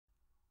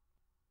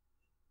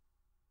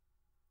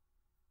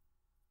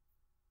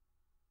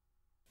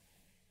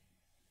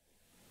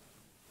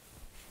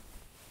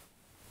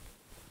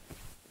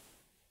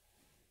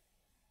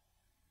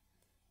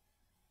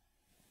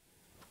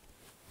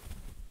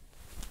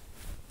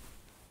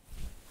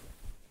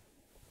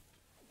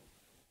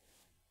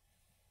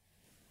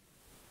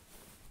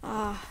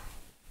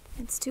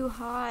It's too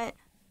hot.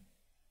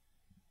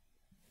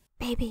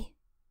 Baby.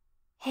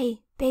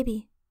 Hey,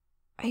 baby.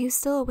 Are you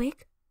still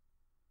awake?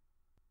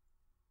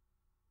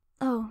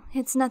 Oh,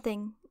 it's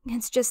nothing.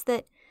 It's just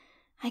that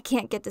I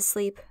can't get to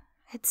sleep.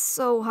 It's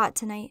so hot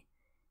tonight.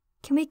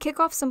 Can we kick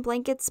off some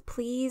blankets,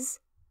 please?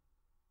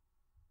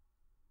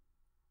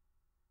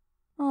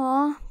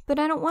 Aw, but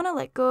I don't want to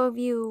let go of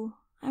you.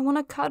 I want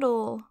to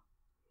cuddle.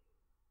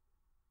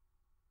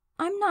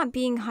 I'm not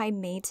being high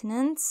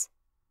maintenance.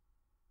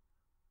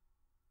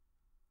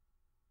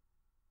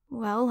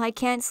 Well, I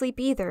can't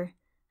sleep either,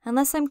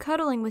 unless I'm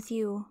cuddling with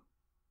you.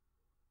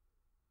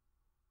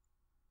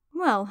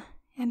 Well,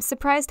 I'm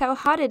surprised how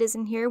hot it is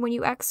in here when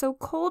you act so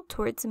cold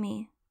towards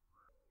me.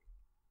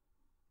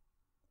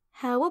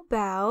 How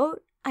about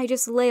I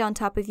just lay on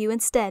top of you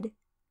instead?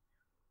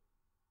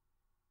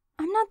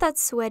 I'm not that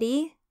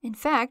sweaty. In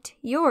fact,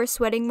 you're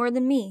sweating more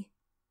than me.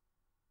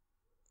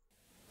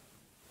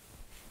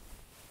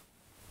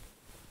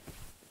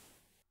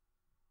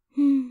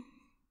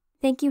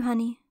 Thank you,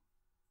 honey.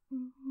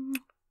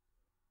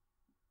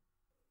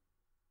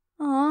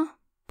 Aw,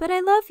 but I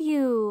love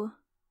you.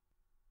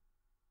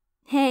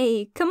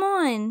 Hey, come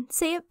on,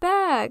 say it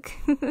back.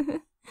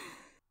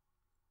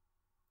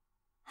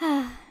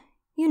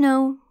 You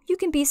know, you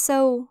can be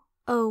so,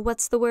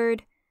 what's the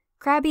word?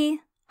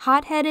 Crabby?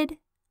 Hot-headed?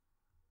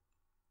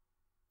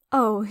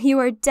 Oh, you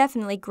are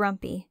definitely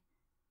grumpy.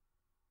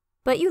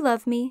 But you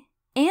love me,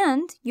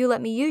 and you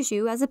let me use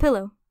you as a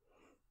pillow.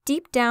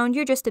 Deep down,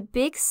 you're just a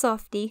big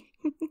softie.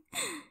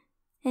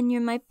 And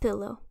you're my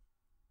pillow.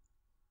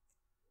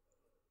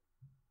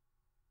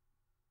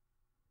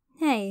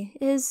 Hey,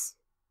 is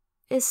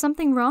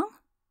something wrong?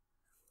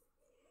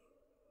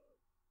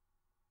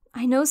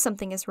 I know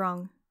something is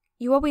wrong.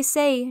 You always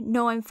say,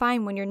 "No, I'm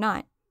fine," when you're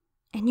not.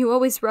 And you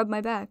always rub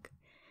my back.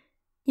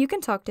 You can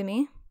talk to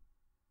me.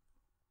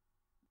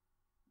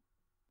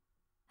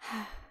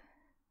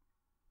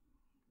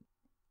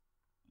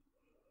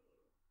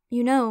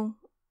 You know,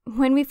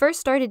 when we first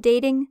started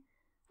dating,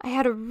 I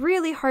had a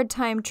really hard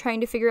time trying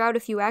to figure out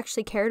if you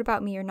actually cared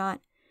about me or not.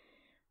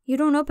 You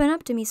don't open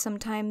up to me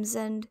sometimes,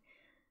 and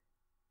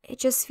it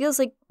just feels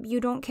like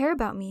you don't care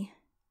about me.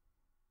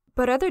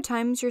 But other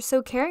times, you're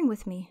so caring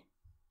with me.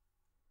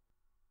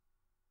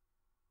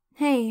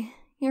 Hey,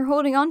 you're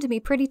holding on to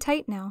me pretty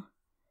tight now.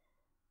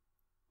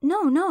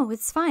 No,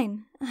 it's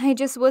fine. I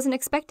just wasn't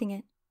expecting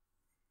it.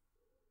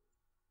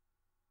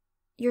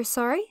 You're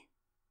sorry?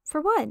 For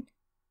what?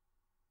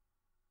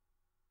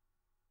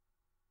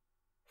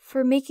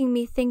 For making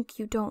me think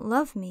you don't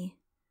love me.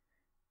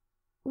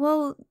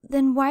 Well,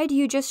 then why do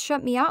you just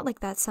shut me out like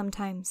that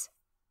sometimes?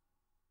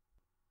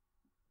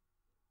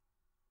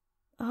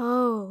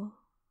 Oh,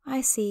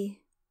 I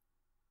see.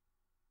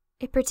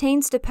 It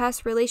pertains to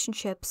past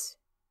relationships.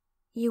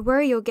 You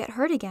worry you'll get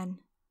hurt again.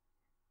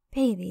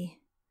 Baby.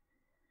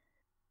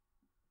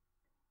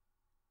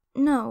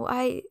 No,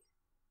 I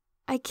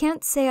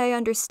can't say I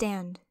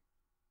understand.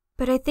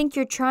 But I think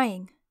you're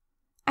trying.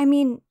 I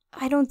mean,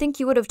 I don't think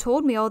you would have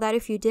told me all that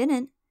if you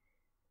didn't.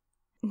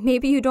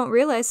 Maybe you don't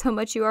realize how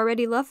much you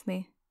already love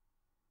me.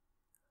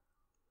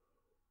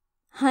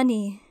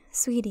 Honey,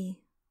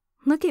 sweetie,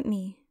 look at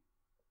me.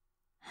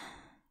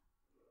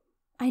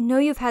 I know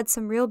you've had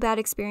some real bad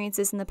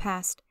experiences in the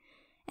past,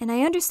 and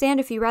I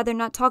understand if you'd rather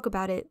not talk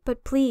about it,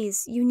 but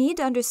please, you need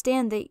to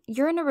understand that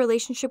you're in a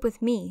relationship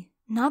with me,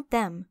 not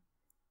them.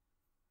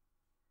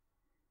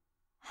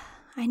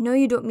 I know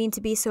you don't mean to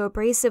be so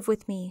abrasive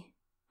with me.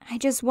 I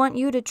just want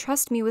you to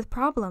trust me with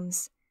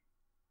problems.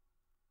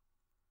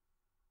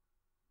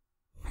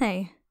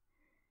 Hey,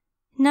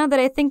 now that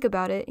I think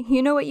about it,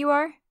 you know what you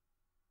are?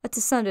 A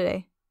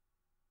tsundere.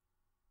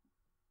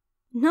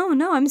 No,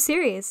 I'm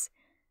serious.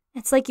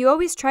 It's like you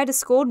always try to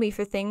scold me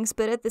for things,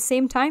 but at the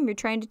same time you're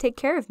trying to take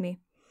care of me.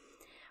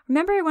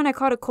 Remember when I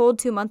caught a cold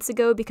 2 months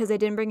ago because I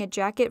didn't bring a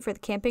jacket for the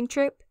camping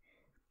trip?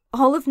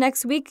 All of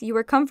next week you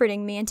were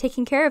comforting me and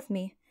taking care of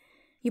me.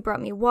 You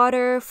brought me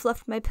water,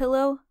 fluffed my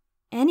pillow,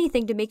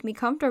 anything to make me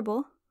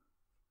comfortable.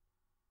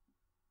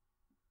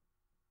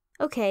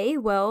 Okay,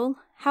 well,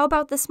 how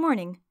about this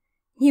morning?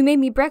 You made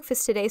me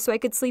breakfast today so I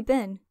could sleep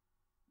in.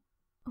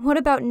 What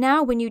about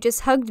now when you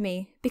just hugged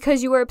me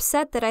because you were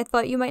upset that I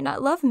thought you might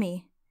not love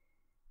me?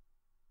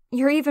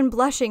 You're even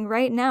blushing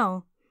right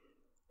now.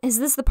 Is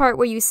this the part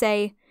where you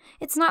say,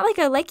 "It's not like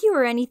I like you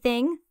or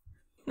anything"?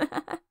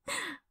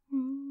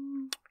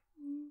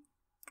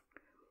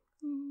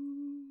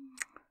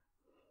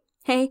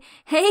 Hey,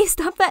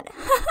 stop that.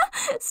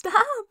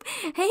 Stop.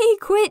 Hey,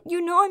 quit.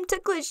 You know I'm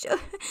ticklish.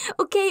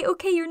 Okay,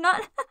 you're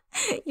not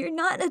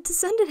a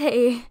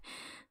tsundere.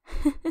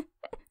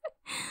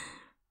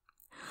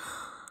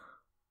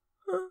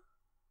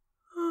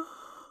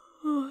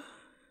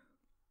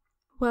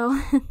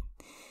 Well,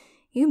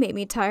 you made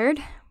me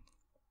tired.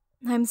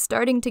 I'm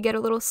starting to get a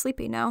little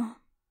sleepy now.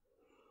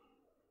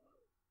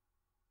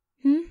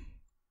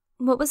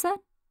 What was that?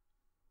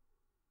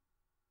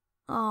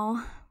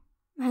 Oh,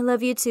 I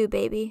love you too,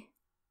 baby.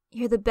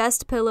 You're the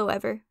best pillow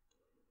ever.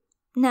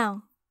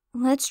 Now,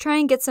 let's try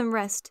and get some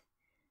rest.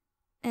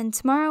 And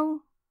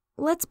tomorrow,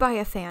 Let's buy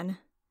a fan.